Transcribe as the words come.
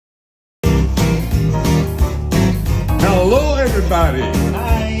everybody.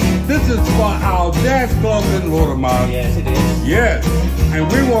 Hi. This is for our Jazzclub in Rödermark. Yes, it is. Yes,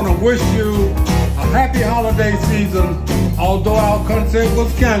 and we want to wish you a happy holiday season. Although our concert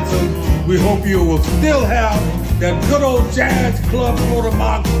was canceled, we hope you will still have that good old Jazzclub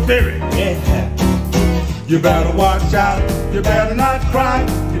Rödermark spirit. Yeah. You better watch out, you better not cry,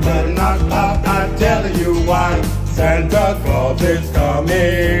 you better not pout, I'm telling you why. Santa Claus is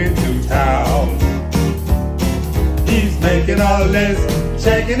coming to town. He's making a list,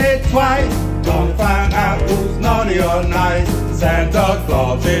 checking it twice, gonna find out who's naughty or nice. Santa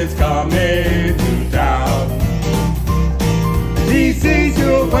Claus is coming to town. He sees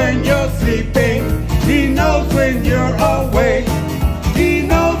you when you're sleeping, he knows when you're awake, he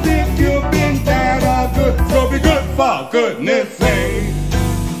knows if you've been bad or good, so be good for goodness sake.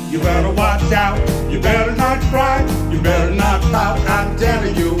 You better watch out, you better not cry, you better not pout, I'm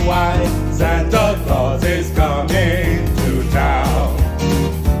telling you why. Santa Claus is coming to town.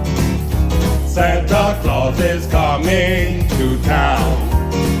 Santa Claus is coming to town.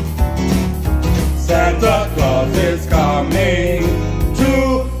 Santa Claus is coming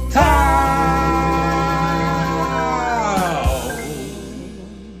to town.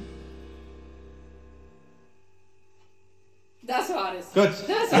 Das war es. Gut.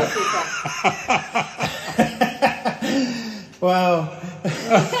 Das war super. Wow.